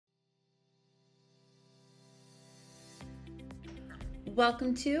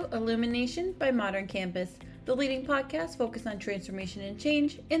Welcome to Illumination by Modern Campus, the leading podcast focused on transformation and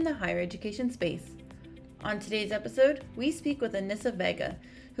change in the higher education space. On today's episode, we speak with Anissa Vega,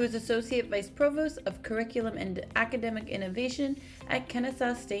 who is Associate Vice Provost of Curriculum and Academic Innovation at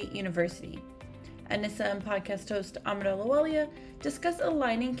Kennesaw State University. Anissa and podcast host Amrit Ahluwalia discuss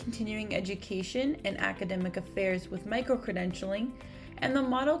aligning continuing education and academic affairs with microcredentialing and the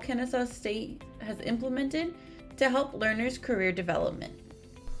model Kennesaw State has implemented to help learners' career development.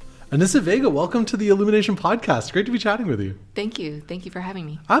 Anissa Vega, welcome to the Illumination podcast. Great to be chatting with you. Thank you. Thank you for having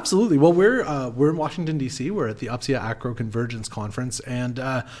me. Absolutely. Well, we're in Washington, D.C. We're at the UPSIA Acro Convergence Conference. And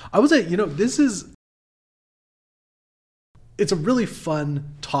I would say, it's a really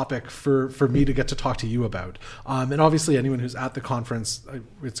fun topic for me to get to talk to you about. And obviously anyone who's at the conference,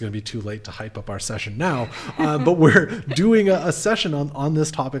 it's going to be too late to hype up our session now, but we're doing a session on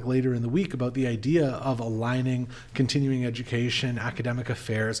this topic later in the week about the idea of aligning continuing education, academic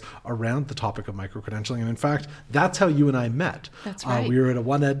affairs around the topic of microcredentialing. And in fact, that's how you and I met. That's right. We were at a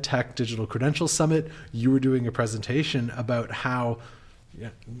One Ed Tech Digital Credentials Summit. You were doing a presentation about how,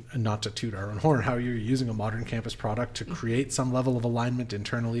 and not to toot our own horn, how you're using a modern campus product to create some level of alignment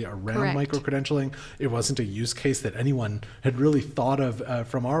internally around Correct. Microcredentialing. It wasn't a use case that anyone had really thought of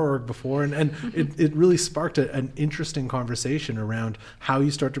from our org before. And it really sparked an interesting conversation around how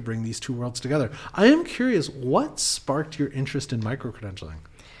you start to bring these two worlds together. I am curious, what sparked your interest in microcredentialing?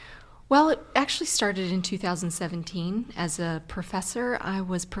 Well, it actually started in 2017. As a professor, I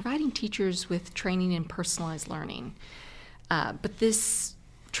was providing teachers with training in personalized learning. But this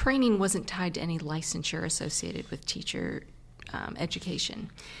training wasn't tied to any licensure associated with teacher education.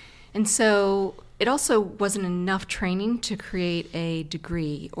 And so it also wasn't enough training to create a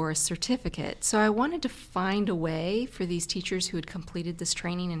degree or a certificate. So I wanted to find a way for these teachers who had completed this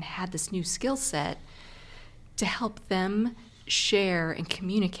training and had this new skill set to help them share and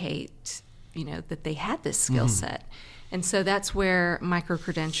communicate, that they had this skill set. And so that's where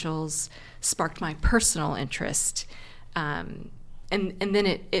microcredentials sparked my personal interest. And then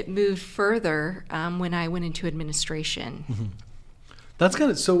it moved further when I went into administration. Mm-hmm. That's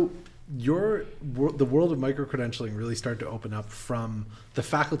kind of, so the world of microcredentialing really started to open up from the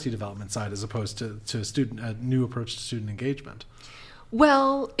faculty development side as opposed to a new approach to student engagement.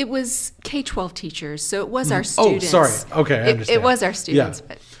 Well, it was K-12 teachers, so it was our students. Oh, sorry. Okay, I understand. It was our students. Yeah.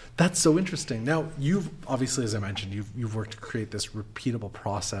 But that's so interesting. Now, you've obviously, as I mentioned, you've worked to create this repeatable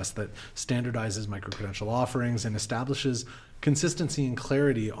process that standardizes microcredential offerings and establishes consistency and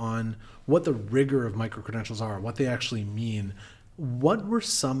clarity on what the rigor of microcredentials are, what they actually mean. What were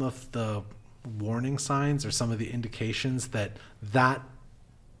some of the warning signs or some of the indications that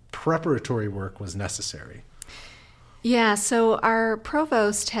preparatory work was necessary? Yeah, so our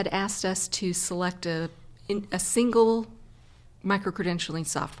provost had asked us to select a single microcredentialing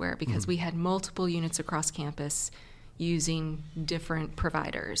software because we had multiple units across campus using different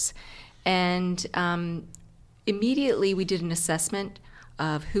providers. And immediately we did an assessment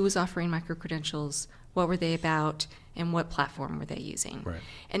of who was offering microcredentials, what were they about, and what platform were they using. Right.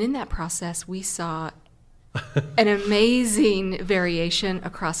 And in that process, we saw an amazing variation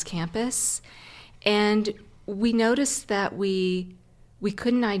across campus. And we noticed that we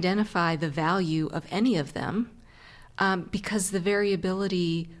couldn't identify the value of any of them because the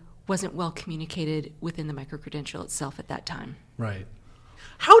variability wasn't well communicated within the microcredential itself at that time. Right.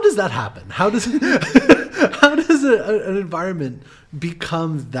 How does that happen? How does an environment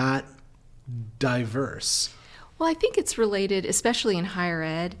become that diverse? Well, I think it's related, especially in higher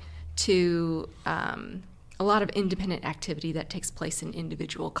ed, to a lot of independent activity that takes place in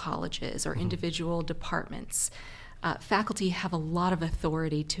individual colleges or individual departments. Faculty have a lot of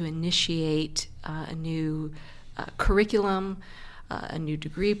authority to initiate a new curriculum, a new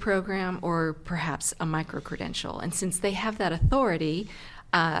degree program, or perhaps a microcredential. And since they have that authority,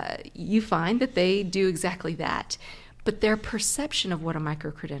 you find that they do exactly that. But their perception of what a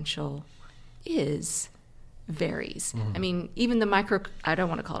microcredential is varies. I mean, even I don't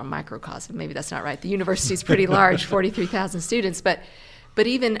want to call it a microcosm, maybe that's not right. The university is pretty large, 43,000 students, but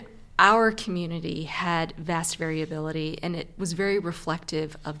even our community had vast variability, and it was very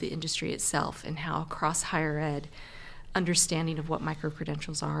reflective of the industry itself and how across higher ed, understanding of what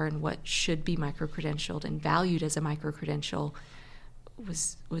microcredentials are and what should be microcredentialed and valued as a microcredential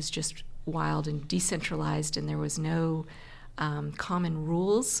was just wild and decentralized, and there was no common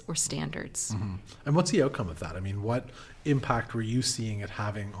rules or standards. Mm-hmm. And what's the outcome of that? I mean, what impact were you seeing it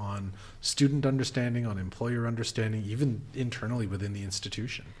having on student understanding, on employer understanding, even internally within the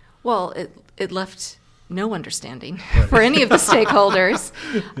institution? Well, it left no understanding for any of the stakeholders,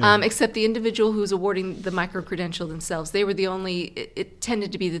 except the individual who's awarding the microcredential themselves. They were the only, it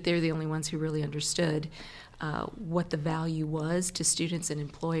tended to be that they're the only ones who really understood what the value was to students and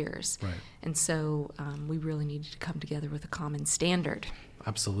employers. Right. And so we really needed to come together with a common standard.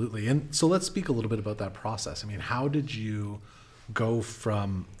 Absolutely. And so let's speak a little bit about that process. I mean, how did you go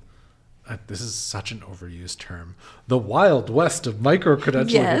from, this is such an overused term, the Wild West of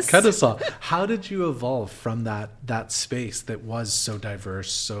microcredentialing Yes. in Kennesaw. How did you evolve from that space that was so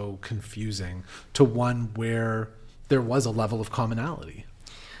diverse, so confusing, to one where there was a level of commonality?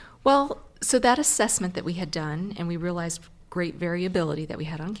 Well, so that assessment that we had done, and we realized great variability that we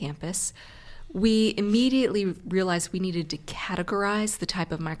had on campus, we immediately realized we needed to categorize the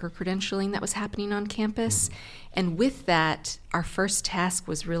type of microcredentialing that was happening on campus. And with that, our first task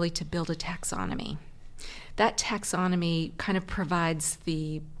was really to build a taxonomy. That taxonomy kind of provides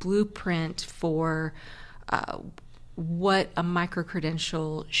the blueprint for what a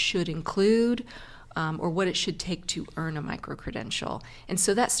microcredential should include, or what it should take to earn a microcredential. And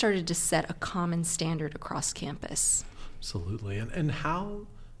so that started to set a common standard across campus. Absolutely. And how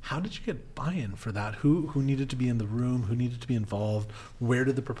did you get buy-in for that? Who needed to be in the room? Who needed to be involved? Where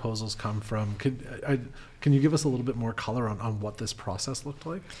did the proposals come from? Can you give us a little bit more color on what this process looked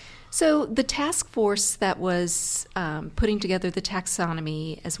like? So the task force that was putting together the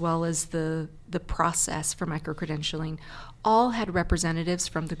taxonomy as well as the process for microcredentialing all had representatives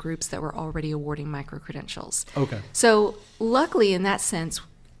from the groups that were already awarding microcredentials. Okay. So luckily in that sense,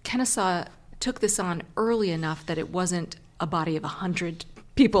 Kennesaw took this on early enough that it wasn't a body of 100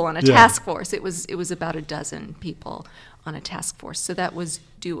 people on a task force. It was about a dozen people on a task force. So that was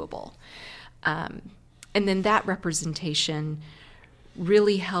doable. And then that representation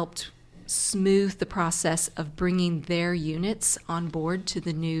really helped smooth the process of bringing their units on board to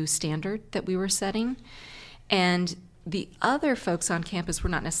the new standard that we were setting. And the other folks on campus were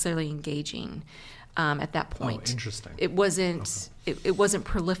not necessarily engaging at that point. Oh, interesting. It wasn't it wasn't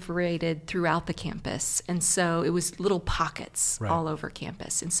proliferated throughout the campus, and so it was little pockets all over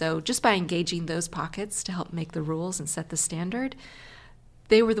campus. And so just by engaging those pockets to help make the rules and set the standard,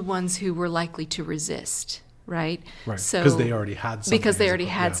 they were the ones who were likely to resist. Right. So because they already had something. Because they already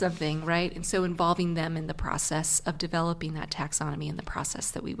had something, right? And so involving them in the process of developing that taxonomy and the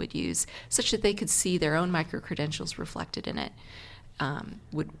process that we would use, such that they could see their own microcredentials reflected in it,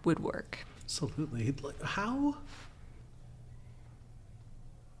 would work. Absolutely.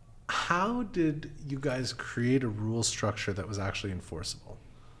 How did you guys create a rule structure that was actually enforceable?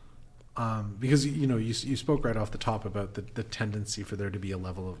 Because you spoke right off the top about the tendency for there to be a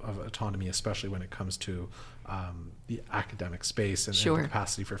level of autonomy, especially when it comes to the academic space and the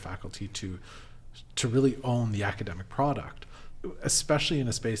capacity for faculty to really own the academic product, especially in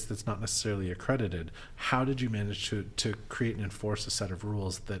a space that's not necessarily accredited. How did you manage to create and enforce a set of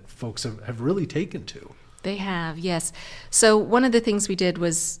rules that folks have really taken to? They have, yes. So one of the things we did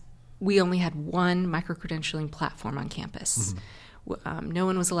was we only had one microcredentialing platform on campus. No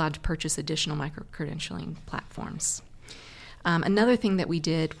one was allowed to purchase additional microcredentialing platforms. Another thing that we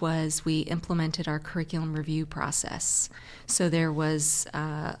did was we implemented our curriculum review process. So there was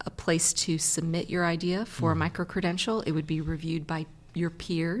a place to submit your idea for a microcredential. It would be reviewed by your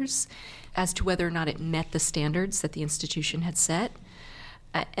peers as to whether or not it met the standards that the institution had set.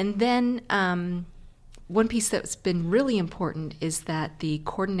 And then one piece that's been really important is that the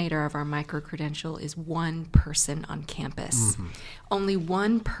coordinator of our microcredential is one person on campus. Only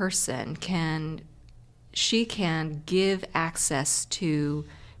one person can give access to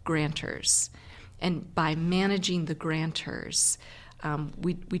grantors. And by managing the grantors,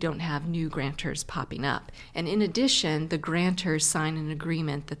 we don't have new grantors popping up. And in addition, the grantors sign an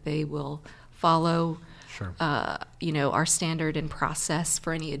agreement that they will follow our standard and process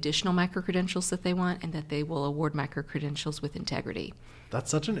for any additional microcredentials that they want, and that they will award microcredentials with integrity. That's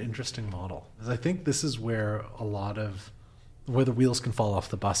such an interesting model. I think this is where where the wheels can fall off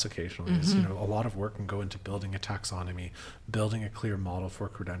the bus occasionally. Is, a lot of work can go into building a taxonomy, building a clear model for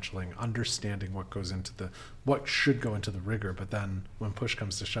credentialing, understanding what should go into the rigor. But then when push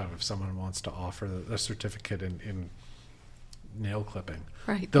comes to shove, if someone wants to offer a certificate in nail clipping,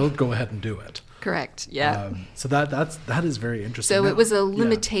 they'll go ahead and do it. Correct. Yeah. So that is very interesting. So it was a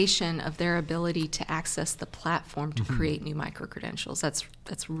limitation of their ability to access the platform to create new microcredentials. That's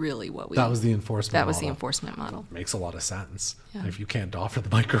really what we. That was the enforcement. That was the enforcement model. Makes a lot of sense. Yeah. If you can't offer the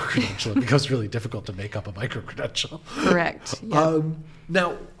microcredential, it becomes really difficult to make up a microcredential. Correct. Yeah.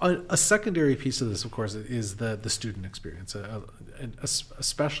 Now, a secondary piece of this, of course, is the student experience, and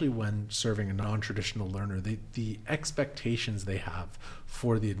especially when serving a non-traditional learner, the expectations they have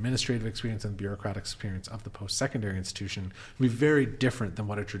for the administrative experience and bureaucratic experience of the post-secondary institution will be very different than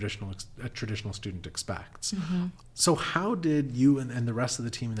what a traditional student expects. Mm-hmm. So how did you and the rest of the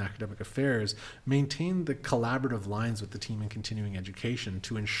team in academic affairs maintain the collaborative lines with the team in continuing education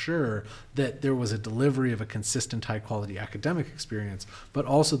to ensure that there was a delivery of a consistent, high-quality academic experience, but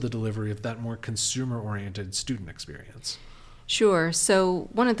also the delivery of that more consumer-oriented student experience? Sure. So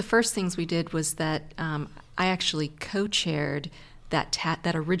one of the first things we did was that I actually co-chaired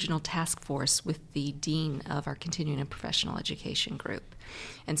that original task force with the dean of our continuing and professional education group.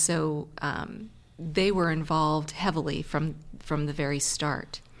 And so they were involved heavily from the very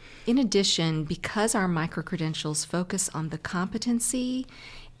start. In addition, because our microcredentials focus on the competency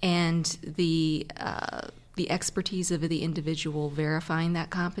and the expertise of the individual verifying that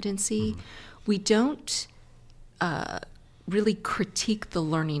competency, we don't really critique the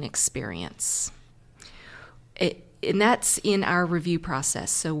learning experience. And that's in our review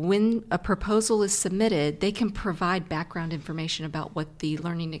process. So when a proposal is submitted, they can provide background information about what the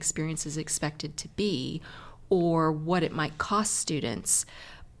learning experience is expected to be or what it might cost students.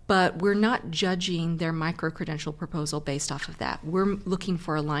 But we're not judging their microcredential proposal based off of that. We're looking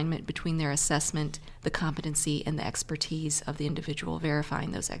for alignment between their assessment, the competency, and the expertise of the individual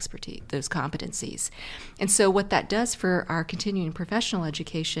verifying those competencies. And so what that does for our continuing professional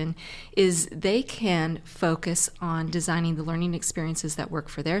education is they can focus on designing the learning experiences that work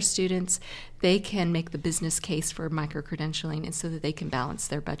for their students. They can make the business case for microcredentialing, and so that they can balance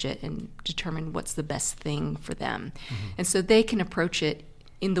their budget and determine what's the best thing for them. Mm-hmm. And so they can approach it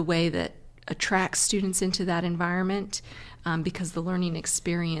in the way that attracts students into that environment, because the learning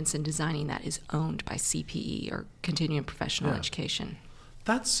experience and designing that is owned by CPE, or continuing professional education.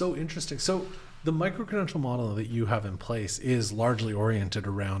 That's so interesting. So the microcredential model that you have in place is largely oriented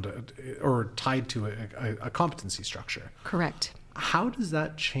around or tied to a competency structure. Correct. How does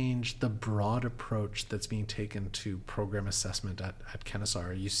that change the broad approach that's being taken to program assessment at Kennesaw?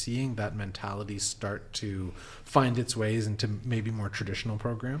 Are you seeing that mentality start to find its ways into maybe more traditional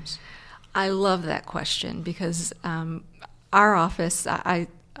programs? I love that question because our office, I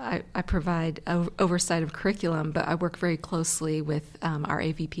provide oversight of curriculum, but I work very closely with our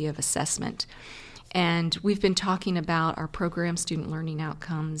AVP of assessment. And we've been talking about our program student learning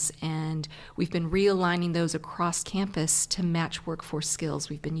outcomes, and we've been realigning those across campus to match workforce skills.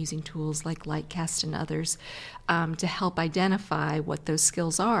 We've been using tools like Lightcast and others to help identify what those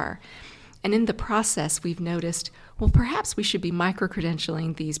skills are. And in the process, we've noticed, well, perhaps we should be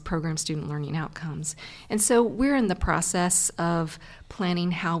microcredentialing these program student learning outcomes. And so we're in the process of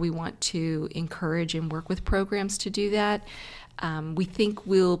planning how we want to encourage and work with programs to do that. We think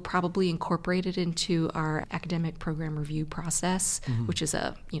we'll probably incorporate it into our academic program review process, which is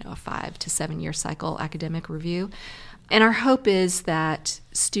a 5 to 7 year cycle academic review. And our hope is that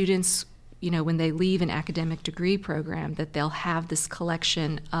students, when they leave an academic degree program, that they'll have this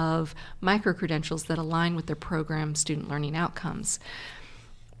collection of microcredentials that align with their program student learning outcomes.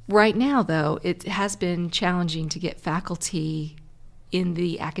 Right now, though, it has been challenging to get faculty in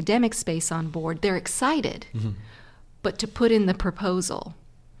the academic space on board. They're excited. But to put in the proposal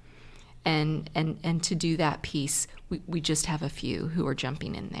and to do that piece, we just have a few who are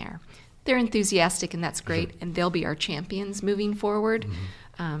jumping in there. They're enthusiastic, and that's great, and they'll be our champions moving forward.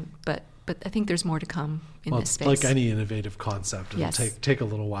 But I think there's more to come in this space. Like any innovative concept, it'll take a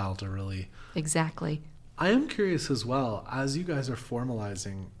little while to really... Exactly. I am curious as well, as you guys are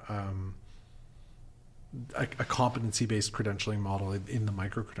formalizing a competency-based credentialing model in the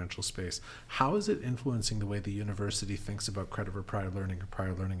microcredential space, how is it influencing the way the university thinks about credit for prior learning or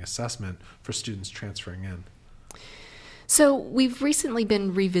prior learning assessment for students transferring in? So we've recently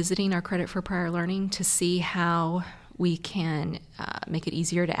been revisiting our credit for prior learning to see how we can make it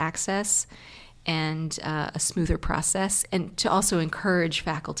easier to access and a smoother process, and to also encourage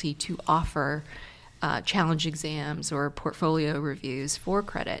faculty to offer challenge exams or portfolio reviews for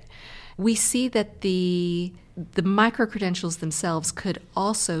credit. We see that the microcredentials themselves could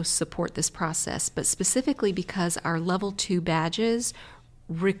also support this process, but specifically because our level 2 badges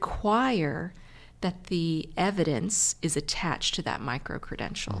require that the evidence is attached to that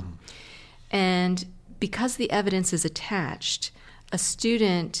microcredential. And because the evidence is attached, a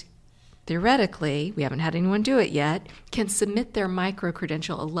student, theoretically, we haven't had anyone do it yet, can submit their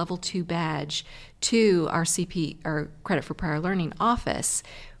microcredential, a level 2 badge, to our Credit for Prior Learning office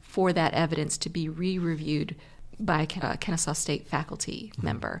for that evidence to be re-reviewed by a Kennesaw State faculty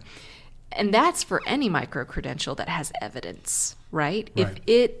member. And that's for any microcredential that has evidence, right? If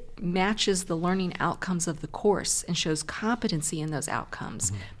it matches the learning outcomes of the course and shows competency in those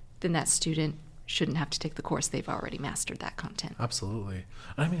outcomes, then that student shouldn't have to take the course. They've already mastered that content. Absolutely.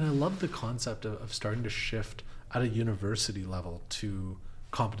 I mean, I love the concept of starting to shift at a university level to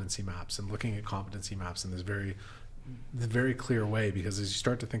competency maps and looking at competency maps in this very clear way, because as you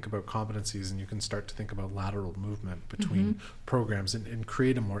start to think about competencies and you can start to think about lateral movement between programs and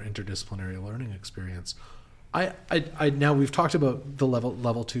create a more interdisciplinary learning experience. I now we've talked about the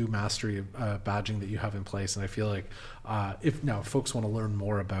level 2 mastery of badging that you have in place, and I feel like if folks want to learn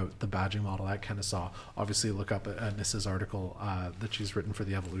more about the badging model at Kennesaw, obviously look up Anissa's article that she's written for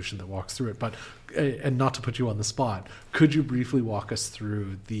The Evolution that walks through it. But and not to put you on the spot, could you briefly walk us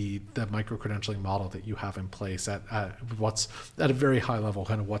through the microcredentialing model that you have in place at what's at a very high level,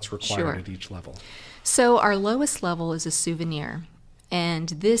 kind of what's required at each level? So our lowest level is a souvenir. And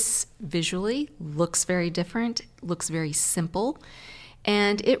this visually looks very different, looks very simple,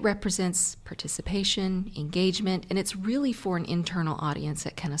 and it represents participation, engagement, and it's really for an internal audience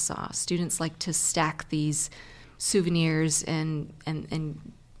at Kennesaw. Students like to stack these souvenirs and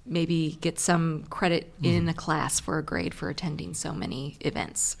maybe get some credit in a class for a grade for attending so many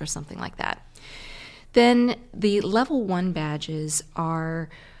events or something like that. Then the level 1 badges are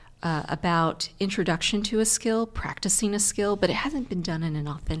about introduction to a skill, practicing a skill, but it hasn't been done in an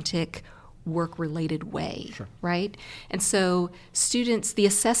authentic work-related way, right? And so students, the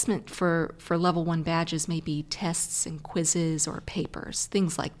assessment for level 1 badges may be tests and quizzes or papers,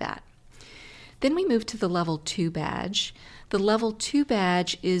 things like that. Then we move to the level 2 badge. The level 2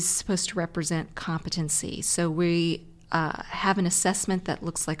 badge is supposed to represent competency. So we have an assessment that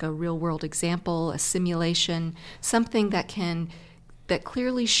looks like a real-world example, a simulation, something that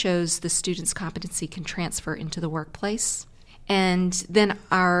clearly shows the student's competency can transfer into the workplace. And then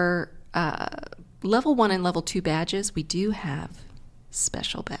our level 1 and level 2 badges, we do have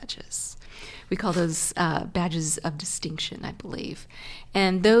special badges. We call those badges of distinction, I believe.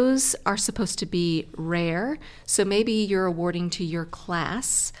 And those are supposed to be rare. So maybe you're awarding to your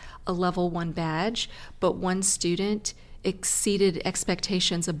class a level 1 badge, but one student exceeded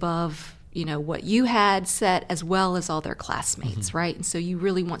expectations above what you had set, as well as all their classmates, right? And so you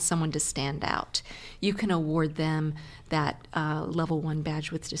really want someone to stand out. You can award them that level 1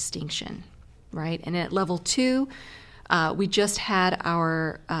 badge with distinction, right? And at level 2, we just had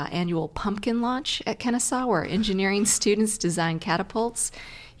our annual pumpkin launch at Kennesaw, where engineering students design catapults.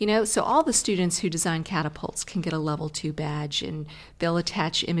 So all the students who design catapults can get a level 2 badge, and they'll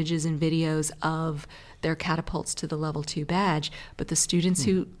attach images and videos of their catapults to the level 2 badge. But the students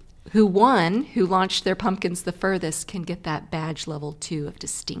who launched their pumpkins the furthest, can get that badge level 2 of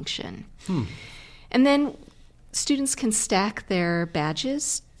distinction. And then students can stack their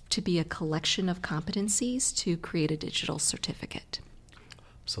badges to be a collection of competencies to create a digital certificate.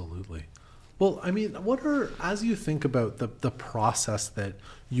 Absolutely. Well, I mean, as you think about the process that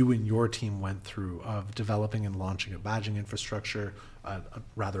you and your team went through of developing and launching a badging infrastructure, a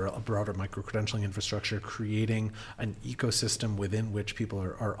broader microcredentialing infrastructure, creating an ecosystem within which people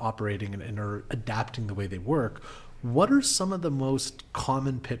are operating and are adapting the way they work, what are some of the most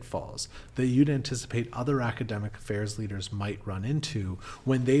common pitfalls that you'd anticipate other academic affairs leaders might run into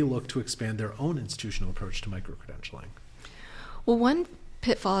when they look to expand their own institutional approach to microcredentialing? Well, one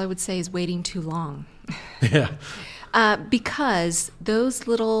pitfall I would say is waiting too long. Yeah. Because those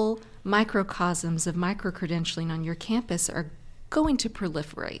little microcosms of microcredentialing on your campus are going to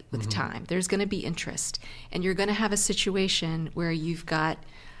proliferate with time. There's going to be interest, and you're going to have a situation where you've got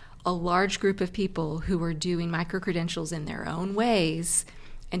a large group of people who are doing microcredentials in their own ways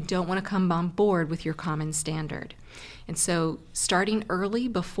and don't want to come on board with your common standard. And so starting early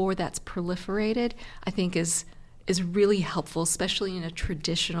before that's proliferated, I think is really helpful, especially in a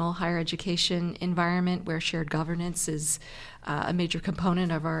traditional higher education environment where shared governance is a major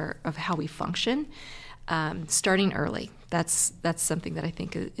component of how we function. Starting early, that's something that I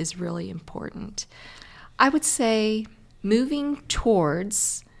think is really important. I would say moving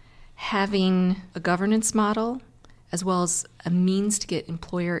towards having a governance model as well as a means to get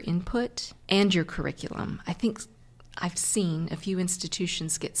employer input and your curriculum. I think I've seen a few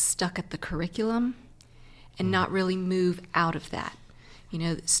institutions get stuck at the curriculum and not really move out of that.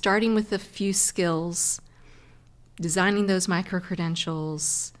 Starting with a few skills, designing those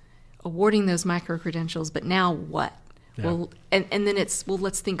microcredentials, awarding those microcredentials, but now what? Yeah. Well, and then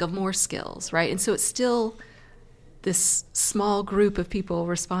let's think of more skills, right? And so it's still this small group of people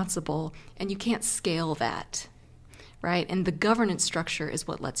responsible, and you can't scale that, right? And the governance structure is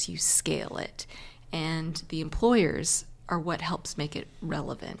what lets you scale it, and the employers are what helps make it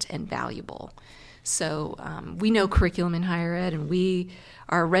relevant and valuable. So we know curriculum in higher ed, and we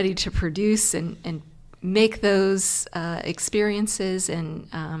are ready to produce and make those experiences and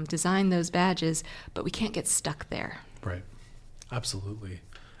design those badges, but we can't get stuck there. Right. Absolutely.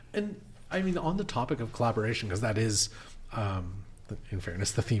 And I mean, on the topic of collaboration, because that is, in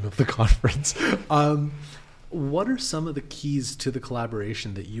fairness, the theme of the conference, what are some of the keys to the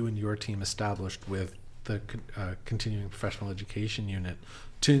collaboration that you and your team established with the continuing professional education unit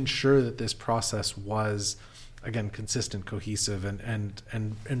to ensure that this process was, again, consistent, cohesive, and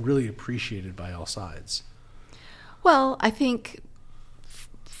really appreciated by all sides? Well, I think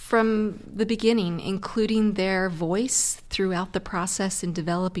from the beginning, including their voice throughout the process in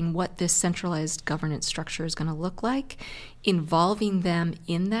developing what this centralized governance structure is going to look like, involving them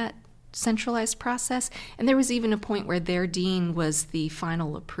in that centralized process. And there was even a point where their dean was the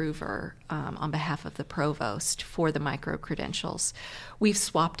final approver on behalf of the provost for the microcredentials. We've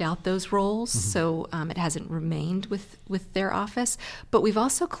swapped out those roles, so it hasn't remained with their office, but we've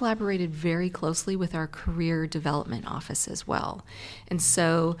also collaborated very closely with our career development office as well. And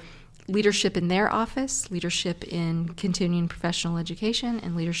so leadership in their office, leadership in continuing professional education,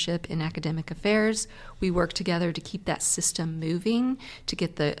 and leadership in academic affairs. We work together to keep that system moving, to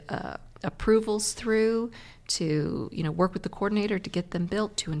get the approvals through, to work with the coordinator to get them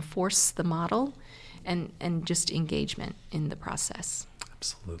built, to enforce the model, and just engagement in the process.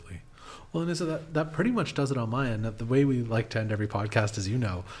 Absolutely. Well, Anissa, that pretty much does it on my end. The way we like to end every podcast, as you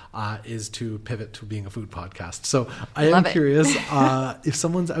know, is to pivot to being a food podcast. So I am curious, if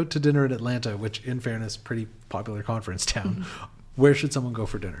someone's out to dinner in Atlanta, which in fairness, pretty popular conference town, where should someone go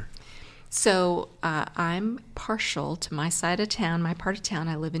for dinner? So I'm partial to my side of town, my part of town.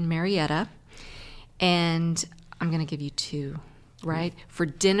 I live in Marietta, and I'm going to give you two, right? For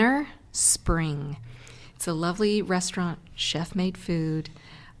dinner, Spring. It's a lovely restaurant, chef-made food.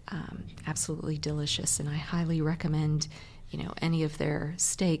 Absolutely delicious, and I highly recommend, any of their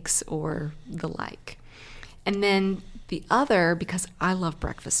steaks or the like. And then the other, because I love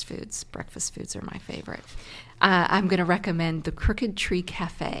breakfast foods are my favorite, I'm going to recommend the Crooked Tree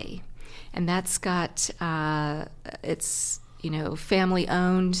Cafe, and that's got it's family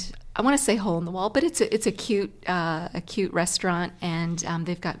owned. I want to say hole in the wall, but it's a cute restaurant, and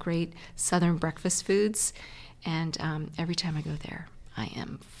they've got great Southern breakfast foods, and every time I go there, I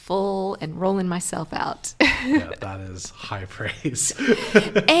am full and rolling myself out. Yeah, that is high praise.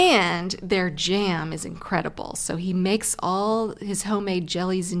 And their jam is incredible. So he makes all his homemade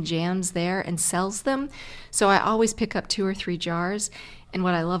jellies and jams there and sells them. So I always pick up 2 or 3 jars. And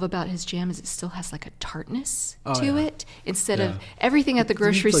what I love about his jam is it still has like a tartness to it, instead of everything at the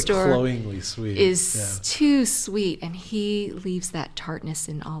grocery store glowingly sweet. Is too sweet, and he leaves that tartness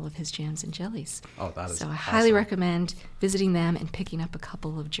in all of his jams and jellies. Oh, that is so I awesome. highly recommend visiting them and picking up a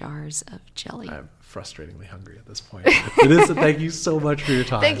couple of jars of jelly. I'm frustratingly hungry at this point. Anissa, thank you so much for your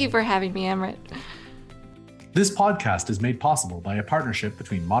time. Thank you for having me, Amrit. This podcast is made possible by a partnership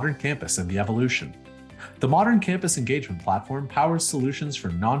between Modern Campus and The Evolution. The Modern Campus Engagement Platform powers solutions for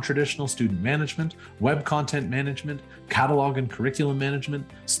non-traditional student management, web content management, catalog and curriculum management,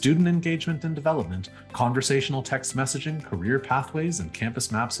 student engagement and development, conversational text messaging, career pathways, and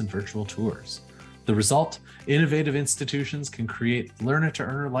campus maps and virtual tours. The result, innovative institutions can create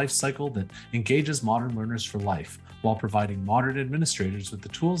learner-to-earner life cycle that engages modern learners for life, while providing modern administrators with the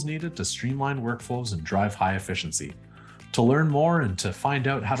tools needed to streamline workflows and drive high efficiency. To learn more and to find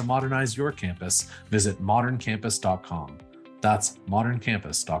out how to modernize your campus, visit moderncampus.com. That's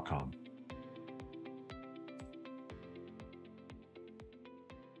moderncampus.com.